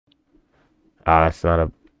Ah, that's not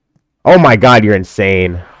a... Oh my god, you're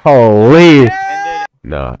insane. Holy...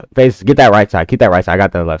 No, face, get that right side. Keep that right side. I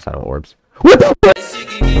got the left side on orbs. What the fuck?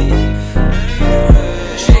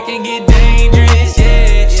 Shit can get dangerous,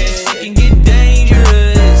 yeah. Shit can get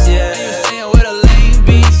dangerous, yeah. You staying with a lame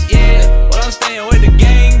beast, yeah. Well, I'm staying with the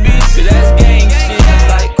gang beast, cause that's gang shit.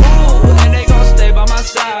 Like, ooh, and they gon' stay by my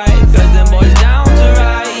side, cause them boys down to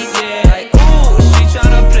ride, yeah. Like, ooh, she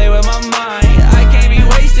tryna play with my mind. I can't be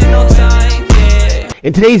wasting no time, yeah.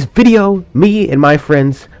 In today's video, me and my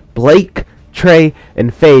friends, Blake, Trey,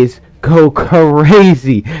 and FaZe go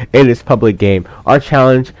crazy in this public game. Our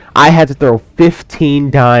challenge, I had to throw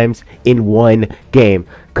 15 dimes in one game.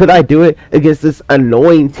 Could I do it against this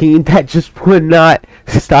annoying team that just would not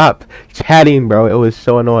stop chatting, bro? It was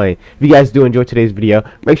so annoying. If you guys do enjoy today's video,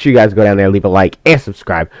 make sure you guys go down there, leave a like, and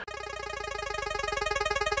subscribe.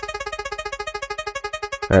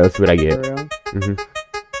 Alright, let's see what I get.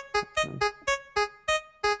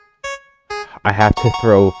 I have to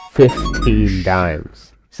throw 15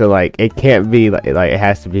 dimes. So like it can't be like it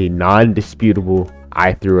has to be non-disputable.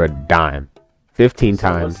 I threw a dime 15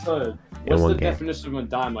 times. What's the definition of a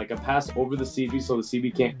dime? Like a pass over the CB so the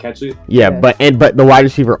CB can't catch it? Yeah, but the wide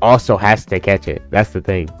receiver also has to catch it. That's the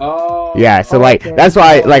thing. Oh. Yeah, so like that's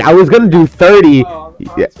why like I was gonna do 30.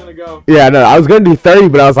 Yeah. Gonna go. Yeah, no, I was gonna do 30,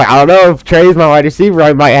 but I was like, I don't know if Trey's my wide receiver,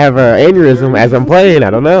 I might have an aneurysm as I'm playing. I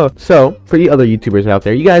don't know. So for you other YouTubers out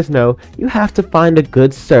there, you guys know you have to find a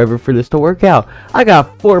good server for this to work out. I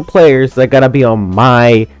got 4 players that gotta be on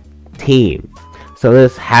my team, so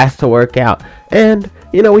this has to work out. And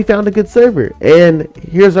you know, we found a good server, and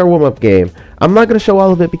here's our warm-up game. I'm not gonna show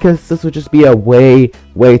all of it because this would just be a way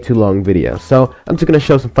too long video. So I'm just gonna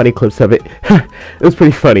show some funny clips of it. It was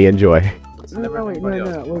pretty funny. Enjoy. No, wait,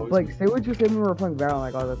 no. Like, say what you said when we were playing Valorant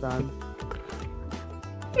like all the time.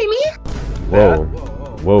 Whoa.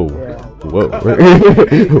 Whoa. Yeah. Whoa.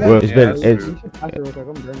 Whoa. I'm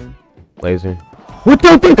burning. Laser. What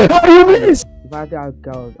the fuck? How do you miss? If I have to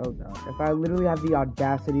go, oh god. If I literally have the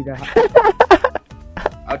audacity to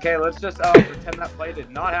Okay, let's just pretend that play did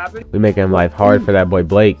not happen. We making life hard for that boy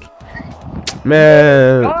Blake.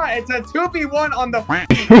 Man. Ah, it's a 2v1 on the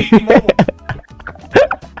mobile.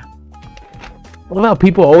 Well, now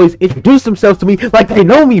people always introduce themselves to me like they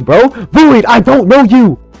know me, bro. Void, I don't know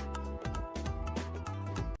you.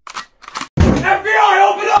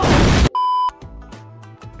 FBI, open up!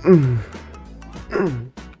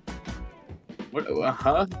 What?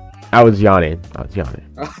 Huh? I was yawning. That was an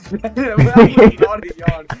odd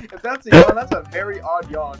yawn. If that's a yawn, that's a very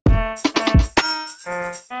odd yawn.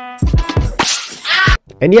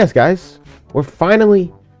 And yes, guys, we're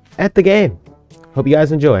finally at the game. Hope you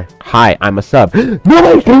guys enjoy. Hi, I'm a sub.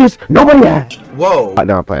 Nobody cares. Nobody asked. Whoa.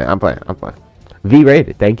 No, I'm playing. V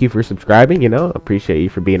rated. Thank you for subscribing. You know, appreciate you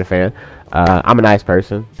for being a fan. I'm a nice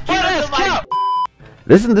person.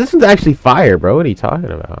 This is actually fire, bro. What are you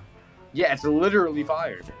talking about? Yeah, it's literally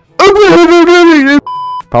fire.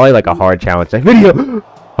 Probably like a hard challenge like video.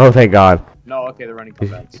 Oh, thank God. No, okay, they're running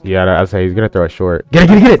comebacks. Yeah, I was saying he's gonna throw a short. Get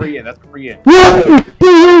it. Free in, that's free in.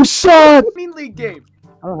 You shot. Mean league game.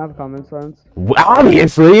 I don't have comments, friends.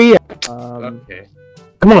 Obviously. Okay.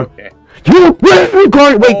 Come on. Okay. You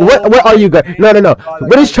guard. Wait, what are you guarding? No.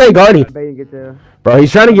 What is Trey guarding? Bro,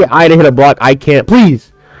 he's trying to get I to hit a block. I can't.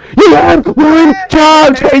 Please. You have one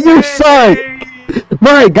job, Trey. You suck.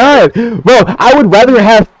 My God, bro, I would rather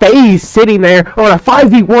have FaZe sitting there on a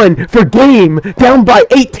 5v1 for game down by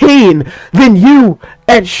 18 than you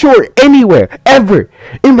at short anywhere ever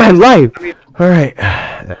in my life. All right.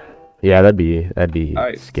 Yeah, that'd be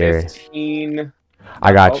right, scary. 15.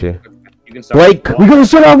 I got you. You can Blake, we're gonna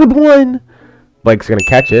start off with 1. Blake's gonna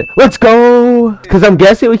catch it. Let's go. Cause I'm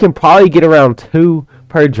guessing we can probably get around 2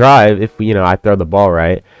 per drive if you know I throw the ball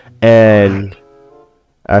right, and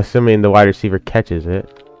assuming the wide receiver catches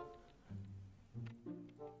it.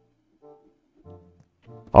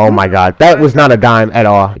 Oh my God, that was not a dime at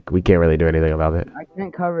all. We can't really do anything about it. I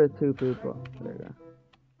can't cover 2 people. There you go.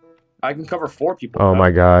 I can cover 4 people. Oh my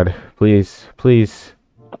God, please. Let's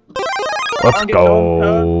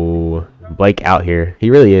go. Blake out here. He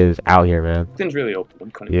really is out here, man. Things really open.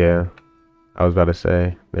 Yeah, I was about to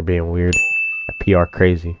say they're being weird. That PR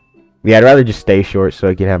crazy. Yeah, I'd rather just stay short so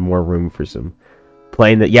I can have more room for some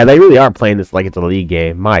playing that. Yeah, they really are playing this like it's a league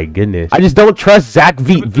game. My goodness, I just don't trust Zach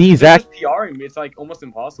v Zach. PRing me, it's like almost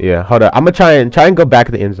impossible. Yeah, hold up. I'm gonna try and go back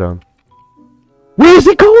to the end zone. Where is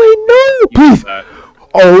it going? No, please.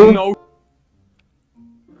 Oh no.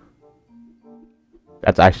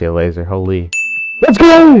 That's actually a laser. Holy. Let's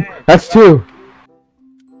go. That's 2.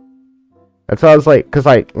 That's what I was like, because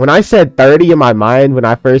like when I said 30 in my mind when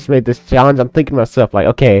I first made this challenge, I'm thinking to myself like,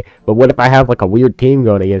 okay, but what if I have like a weird team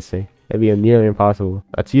going against me? That'd be nearly impossible.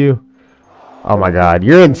 That's you. Oh my god,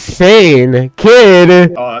 you're insane,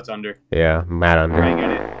 kid. Oh, that's under. Yeah, mad under. I get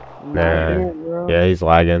it. Nah. Yeah, he's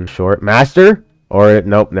lagging. Short master? Or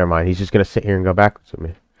nope, never mind. He's just gonna sit here and go backwards with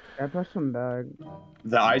me. I pressed some bag.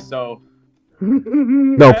 The ISO.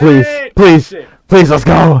 No, please, Hey, please, shit. please, let's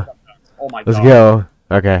go. Oh my Let's god. go.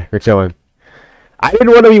 Okay, we're chilling. I didn't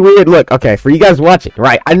want to be weird. Look, okay, for you guys watching,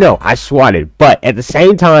 right? I know I swatted, but at the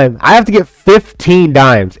same time, I have to get 15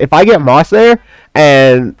 dimes. If I get Moss there,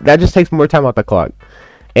 and that just takes more time off the clock,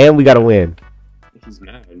 and we gotta win. He's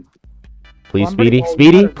mad. Please, Well, Speedy, I'm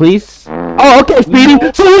Speedy, gonna- please. Oh, okay, Speedy.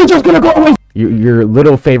 So we're just gonna go away. Your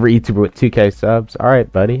little favorite YouTuber with 2K subs. All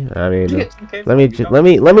right, buddy. I mean, let me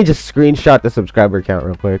just screenshot the subscriber count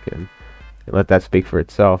real quick and let that speak for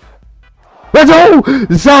itself. Let's go,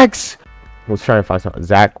 Zach's. Let's try and find something.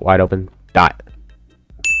 Zach, wide open, dot.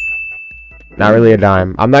 Not really a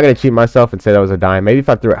dime. I'm not gonna cheat myself and say that was a dime. Maybe if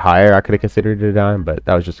I threw it higher, I could have considered it a dime, but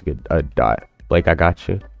that was just a dot. Blake, I got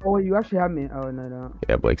you. Oh, you actually have me. Oh no, no.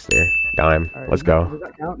 Yeah, Blake's there. Dime. All right, Let's go. Does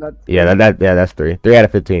that count? That's Yeah, that's 3. 3 out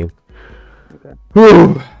of 15. Okay.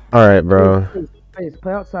 Whew. All right, bro. Please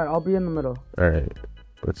play outside. I'll be in the middle. All right.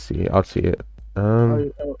 Let's see. I'll see it.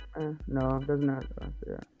 No, it doesn't have.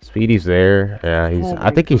 Yeah. Speedy's there. Yeah, he's. Oh I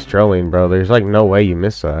my think he's trolling, bro. There's like no way you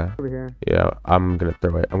miss that. Over here. Yeah, I'm gonna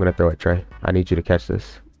throw it. I'm gonna throw it, Trey. I need you to catch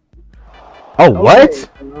this. Oh, what?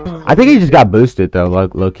 I think he just got boosted though,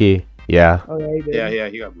 low key. Yeah. Oh yeah, he did. Yeah,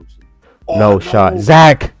 he got boosted. No shot.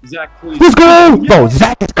 Zach. Zach, please. Let's go. Bro,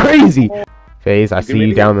 Zach is crazy. FaZe, I see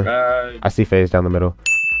you down the. the. I see FaZe down the middle.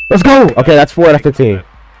 Let's go. Okay, that's 4 out of 15.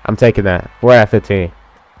 I'm taking that. 4 out of 15.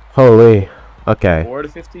 Holy. Okay. 4 to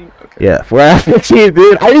 15. Okay. Yeah, 4 out of 15,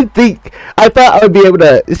 dude. I thought I would be able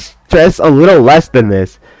to stress a little less than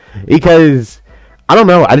this, because I don't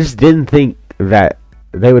know. I just didn't think that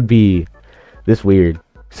they would be this weird.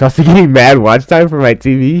 So I was getting mad watch time for my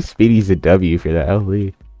TV. Speedy's a W for that.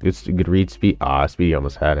 Holy. Good read speed. Ah, Speedy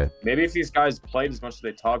almost had it. Maybe if these guys played as much as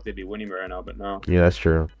they talked, they'd be winning right now. But no. Yeah, that's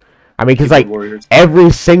true. I mean, because like Warriors. every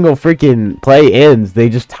single freaking play ends, they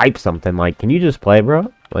just type something like, "Can you just play,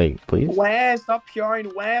 bro? Like, please." Wah, stop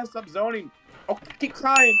curing. Wah, stop zoning. Oh, keep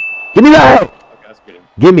crying. Give me that. Okay, that's good.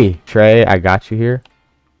 Give me, Trey. I got you here.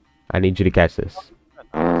 I need you to catch this.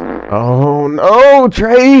 Oh no,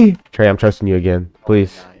 Trey. Trey, I'm trusting you again.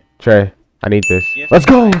 Please, Trey. I need this. Let's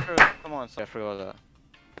go. Come on, I forgot that.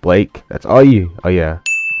 Blake, that's all you. Oh yeah.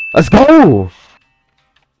 Let's go.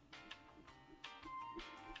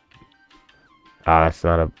 Ah, that's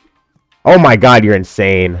not a. Oh my God, you're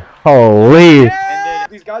insane. Holy. Yeah!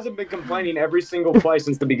 These guys have been complaining every single play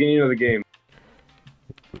since the beginning of the game.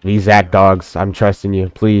 These Zach dogs, I'm trusting you,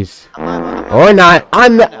 please. Or not.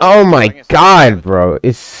 Oh my God, bro.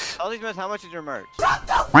 It's. Tell these men how much is your merch?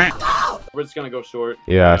 We're just gonna go short.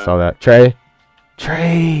 Yeah, I saw that. Trey.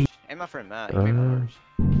 Trey. Hey, my friend Matt, you made my merch.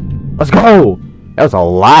 Let's go. That was a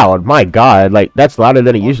loud. My God, like that's louder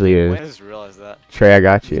than it usually I is. just realized that. Trey, I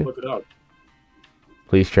got Just you. look it up.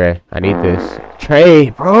 Please, Trey. I need this. Trey,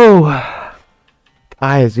 bro.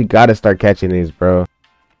 Guys, we gotta start catching these, bro.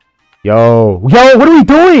 Yo, what are we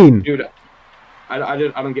doing? Dude, I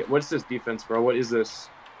don't get. What's this defense, bro? What is this?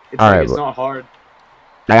 It's All like, right, it's look. not hard.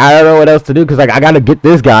 Like, I don't know what else to do, cause like I gotta get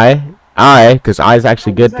this guy. Alright, because I's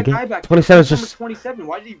actually good. Who's that guy back there? 27 is Number just. 27.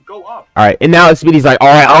 Why did he go up? Alright, and now Speedy's like,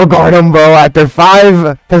 alright, I'll guard him, bro, after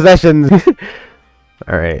 5 possessions.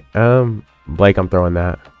 Alright, Blake, I'm throwing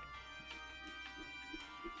that.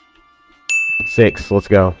 6, let's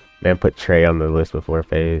go. Man, put Trey on the list before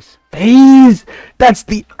FaZe. FaZe! That's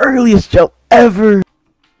the earliest jump ever!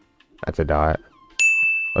 That's a dot.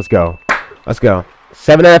 Let's go. Let's go.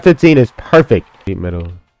 7 out of 15 is perfect. Deep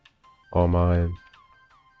middle. All mine.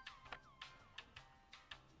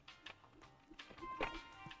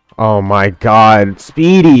 Oh my God,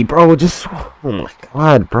 Speedy, bro, just, oh my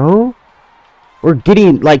God, bro. We're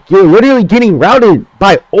getting, like, you're literally getting routed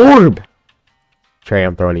by Orb. Trey,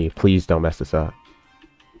 I'm throwing at you. Please don't mess this up.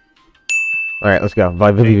 Alright, let's go. Wait,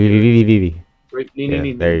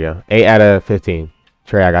 Yeah, there you go. 8 out of 15.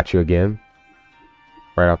 Trey, I got you again.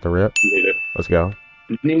 Right off the rip. Let's go.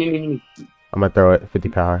 I'm gonna throw it. 50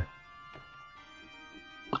 power.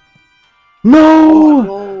 No!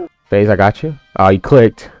 No. FaZe, I got you. Oh, you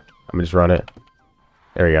clicked. I'm gonna just run it.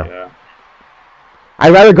 There we go. Yeah.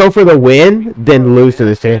 I'd rather go for the win than lose to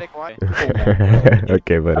this team. Why?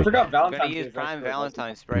 Okay, I buddy. forgot I'm gonna Valentine's use Day. Prime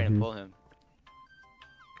Valentine spray and pull him.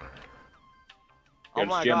 Yeah, Oh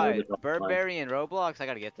my just jam god, over the Burberry and Roblox, I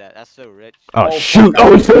gotta get that. That's so rich. Oh, Oh, shoot! fuck.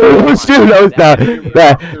 Oh shoot! Oh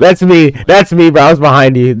no! That's me. That's me, bro. I was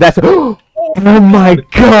behind you. That's. Oh my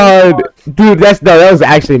god, dude! That was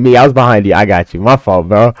actually me. I was behind you. I got you. My fault,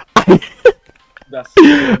 bro. That's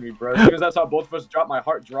scared me, bro. As soon as I saw both of us drop, my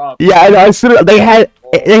heart dropped. Yeah, I know. They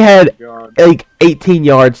had God. like 18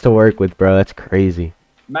 yards to work with, bro. That's crazy.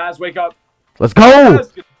 Maz, wake up. Let's go.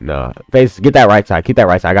 Maz, No, face. Get that right side. Keep that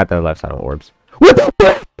right side. I got the left side on orbs. What the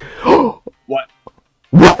fuck? What?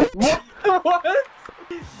 What? What?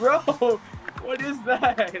 Bro, what is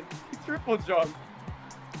that? Triple jump.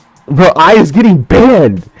 Bro, I is getting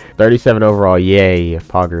banned. 37 overall. Yay,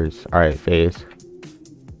 poggers. All right, phase.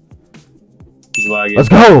 He's lagging. Let's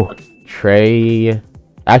go. Trey.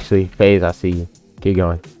 Actually, phase. I see you. Keep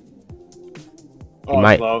going. Oh,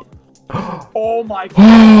 might- slow. Oh my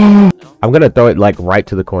god. I'm gonna throw it like right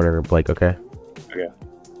to the corner, Blake. Okay. Okay.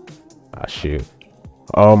 Ah, shoot.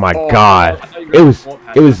 Oh my Oh, god. I thought you were It gonna was. ult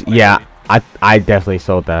pass It was. that. Yeah. I definitely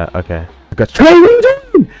sold that. Okay. Because Trey, what are you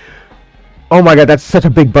doing? Oh my god, that's such a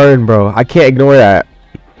big burn, bro. I can't ignore that.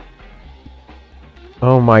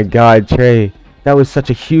 Oh my god, Trey. That was such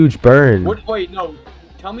a huge burn. What, wait, no.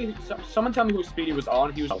 Tell me. Someone tell me who Speedy was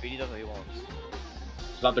on. He was Speedy does what he wants.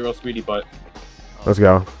 not the real Speedy, but Let's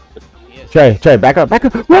go. He is. Trey, back up.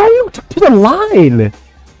 Where are you? To the line.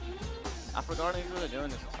 I forgot he was doing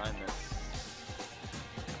this assignment.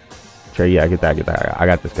 Trey, yeah, get that. I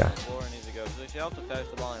got this guy. Floor needs to go. So she helped to fetch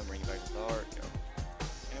the ball and bring it back to the heart.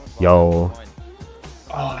 Yo.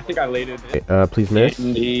 oh, I think I laid it. Please miss.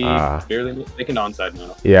 He Ah. barely. They can onside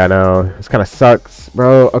now. Yeah, I know. This kind of sucks,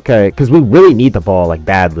 bro. Okay, because we really need the ball, like,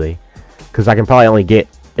 badly. Because I can probably only get,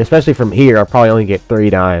 especially from here, I'll probably only get 3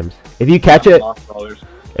 dimes. If you catch it,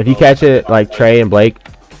 if you catch it, like, Trey and Blake,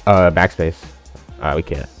 backspace. We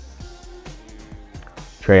can't.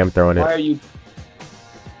 Trey, I'm throwing Why it. are you?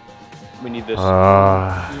 We need this. Yeah,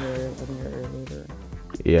 I think I earlier.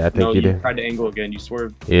 Yeah, I think no, you you did. tried to angle again. You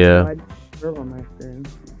swerved. Yeah. I swerve on my screen.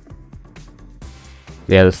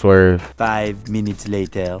 Yeah, the swerve. 5 minutes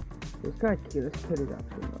later. This guy, this kid is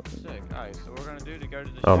actually open. Sick. Alright, so we're gonna do to go to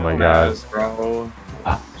the Oh my god. Yes, bro.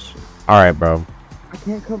 Alright, bro. I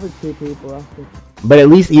can't cover 2 people after. But at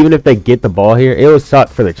least even if they get the ball here, it would suck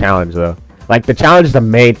for the challenge, though. Like, the challenge is the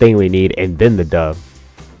main thing we need, and then the dub.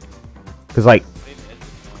 Because, like,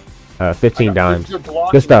 15 dimes. You're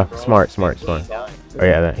blocking, Good stuff. bro. Smart. Oh,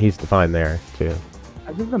 yeah, he's defined there, too.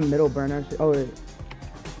 I think the middle burn actually. Oh, wait.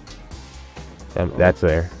 That's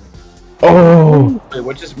there. Oh!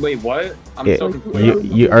 Wait, what? I'm Yeah, so confused.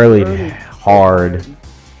 you early hard.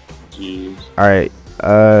 Jeez. Alright,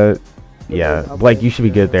 yeah. Blake, you should be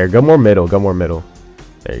good there. Go more middle.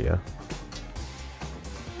 There you go.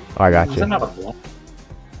 Oh, I got Is you. that not a block?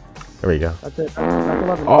 There we go. That's it. That's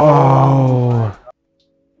 11. Oh!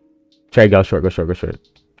 Trey, go short.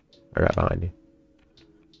 I got behind you.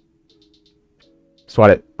 Swat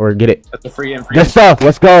it, or get it. That's a free in. Good stuff,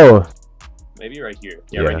 let's go! Maybe right here.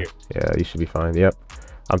 Yeah, right here. Yeah, you should be fine. Yep.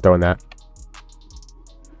 I'm throwing that.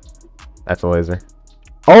 That's a laser.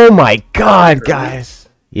 Oh my god, guys!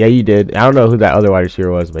 Yeah, you did. I don't know who that other wide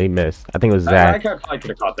receiver was, but he missed. I think it was I Zach. probably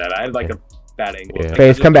could have caught that. I had like a bad angle. Yeah. Like,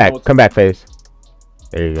 Face, I come back. just- Come back, Face.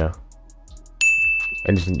 There you go.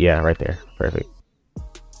 And just, yeah, right there. Perfect.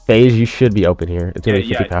 Phase, you should be open here. It's gonna be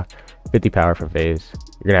 50 power. 50 power for Phase.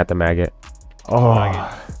 You're gonna have to mag it. Oh,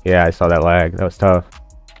 yeah, I saw that lag. That was tough.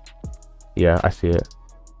 Yeah, I see it.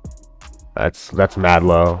 That's mad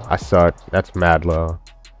low. I suck. That's mad low.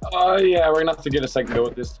 Oh yeah, we're gonna have to get a second go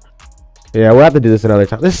with this. Yeah, we'll have to do this another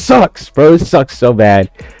time. This sucks, bro. This sucks so bad.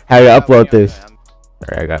 How do you upload this?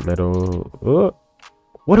 Alright, I got middle. Ooh.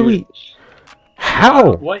 What do we...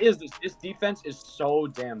 How? What is this? This defense is so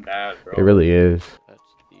damn bad, bro. It really is. That's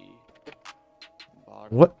the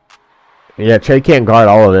bottom. What? Yeah, Trey can't guard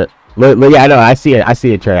all of it. Look, yeah, I know. I see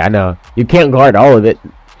it, Trey. I know. You can't guard all of it.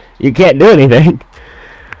 You can't do anything.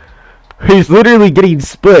 He's literally getting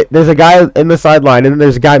split. There's a guy in the sideline, and then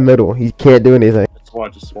there's a guy middle. He can't do anything.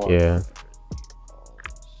 Just swat. Yeah.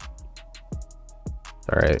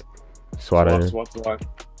 Alright. Swat it. Swat.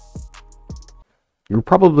 You're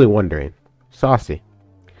probably wondering, Saucy,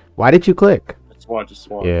 why did you click? Just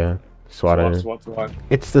swat. Yeah. Swat it. Swat.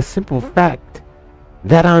 It's the simple fact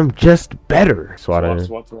that I'm just better. Swat it.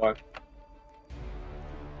 Swat.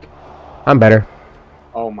 I'm better.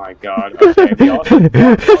 Oh my god. Okay, we all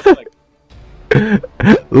like,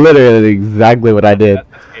 Literally exactly what I did.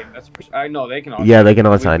 that's game. That's for sure. I know they can all. Yeah, they can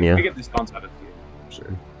all sign you. We get this bounce out of the game. For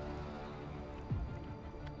sure.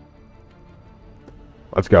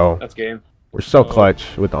 Let's go. That's game. We're so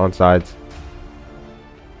clutch with the onsides.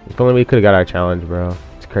 If only we could have got our challenge, bro.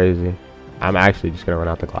 It's crazy. I'm actually just gonna run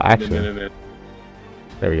out the clock. Actually,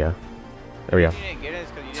 there we go. There we go. You didn't get it,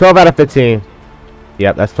 it's 'cause you 12 out of 15.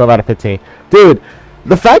 Yep, that's 12 out of 15. Dude,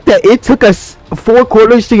 the fact that it took us 4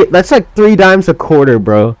 quarters to get, that's like 3 dimes a quarter,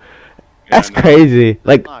 bro. That's crazy.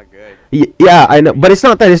 Like, not good. yeah, I know, but it's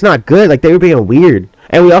not that it's not good. Like, they were being weird.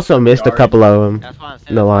 And we also missed a couple of them. That's why I'm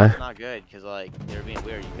saying No lie. it's not good, because, like, they were being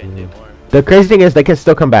weird. You couldn't do more. The crazy thing is, they can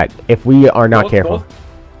still come back if we are not careful.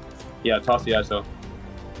 Yeah, toss the ISO.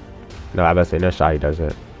 No, I bet say no shot he does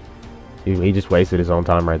it. He just wasted his own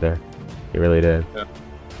time right there. He really did. Yeah.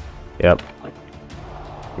 Yep.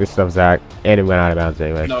 Good stuff, Zach. And he went out of bounds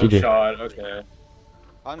anyway. No GG. shot, okay.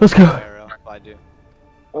 Let's go. I do.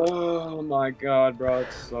 Oh my god, bro, it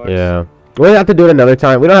sucks. Yeah. We'll have to do it another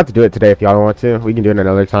time. We don't have to do it today if y'all don't want to. We can do it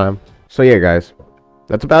another time. So yeah, guys.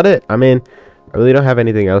 That's about it. I mean, I really don't have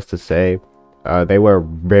anything else to say. They were a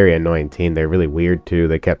very annoying team. They're really weird too.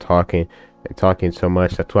 They kept talking and talking so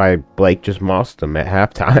much. That's why Blake just mossed them at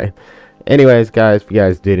halftime. Anyways, guys, if you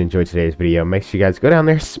guys did enjoy today's video, make sure you guys go down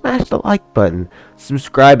there, smash the like button,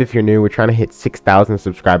 subscribe if you're new. We're trying to hit 6,000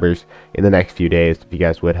 subscribers in the next few days. If you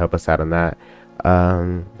guys would help us out on that.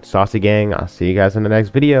 Saucy gang, I'll see you guys in the next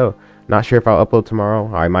video. Not sure if I'll upload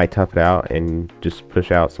tomorrow. I might tough it out and just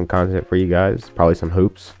push out some content for you guys. Probably some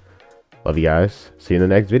hoops. Love you guys. See you in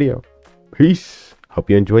the next video. Peace. Hope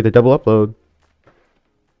you enjoyed the double upload.